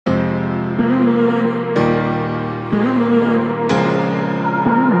Yeah,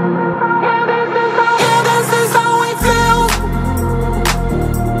 this is how it feels.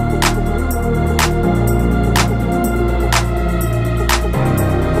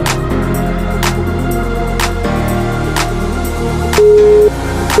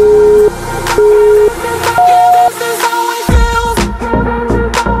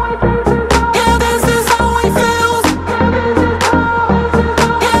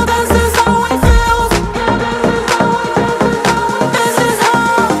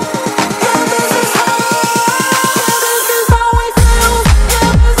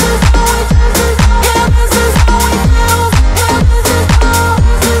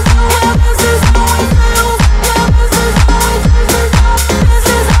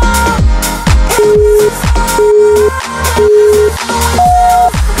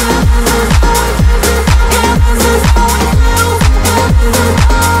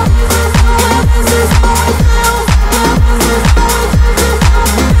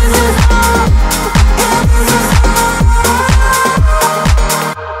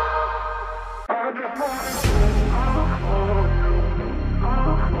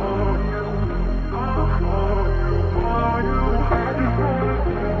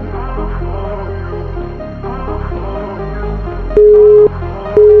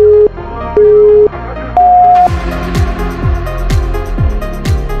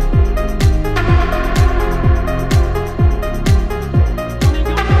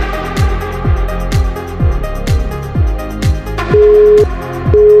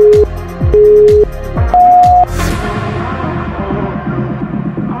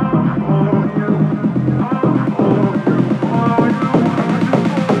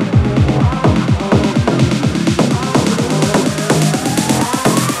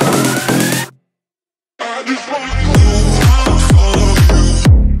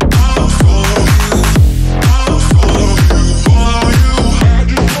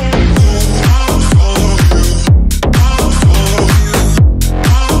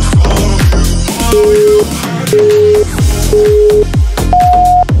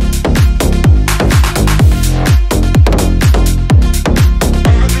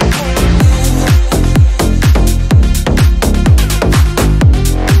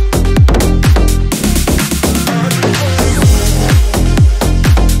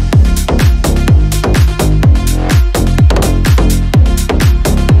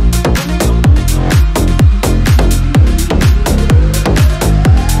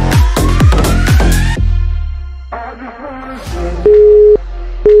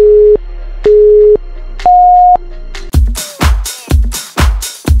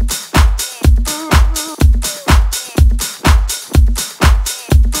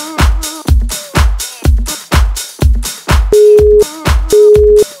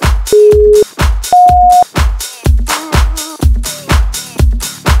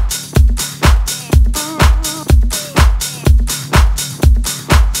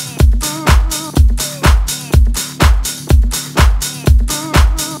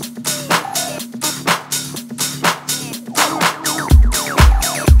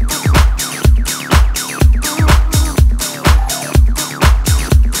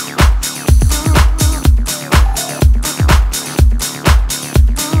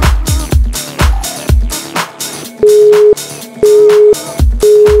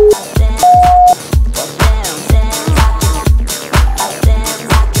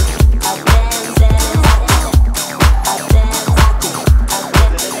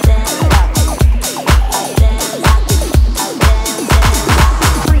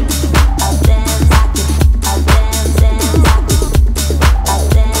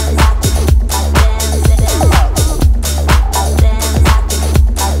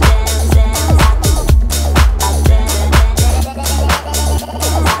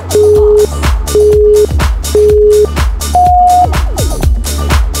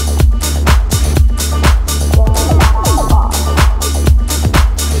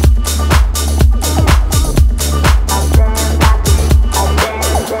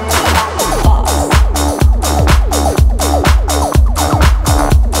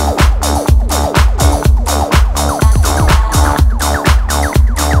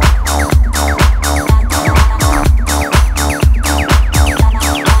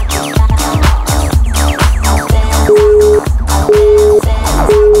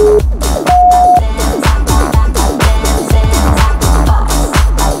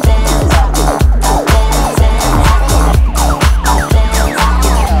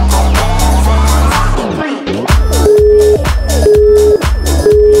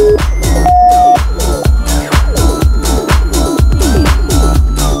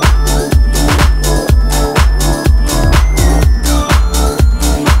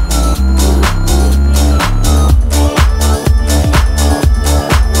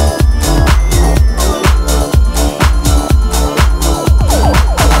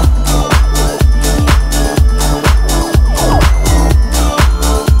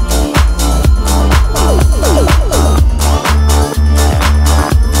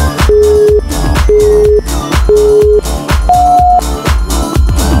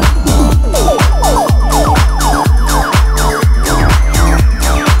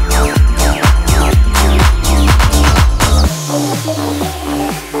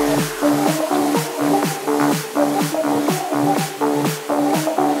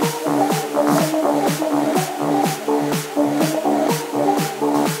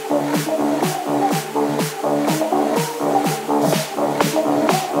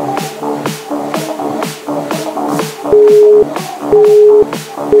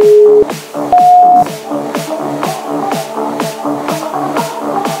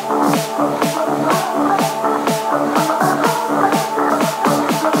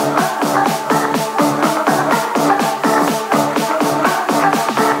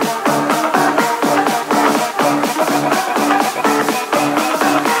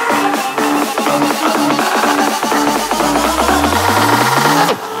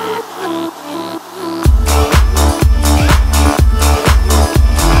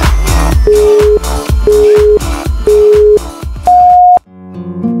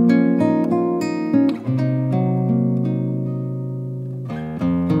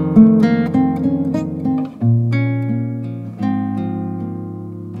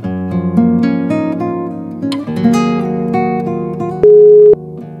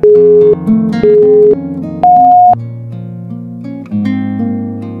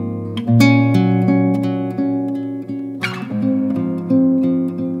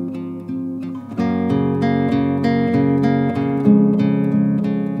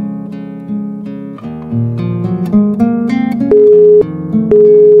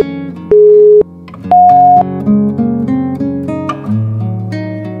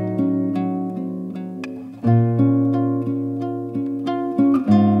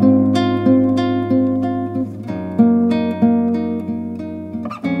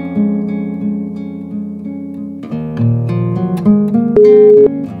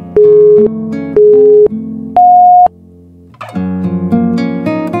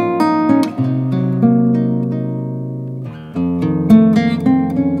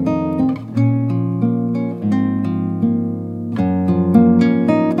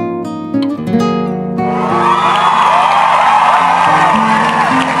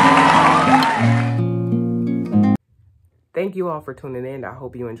 all for tuning in. I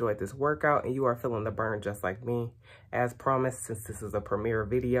hope you enjoyed this workout and you are feeling the burn just like me. As promised, since this is a premiere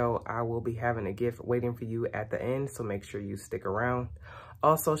video, I will be having a gift waiting for you at the end, so make sure you stick around.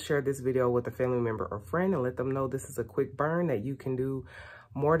 Also, share this video with a family member or friend and let them know this is a quick burn that you can do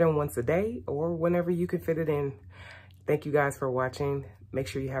more than once a day or whenever you can fit it in. Thank you guys for watching. Make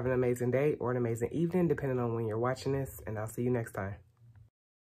sure you have an amazing day or an amazing evening, depending on when you're watching this, and I'll see you next time.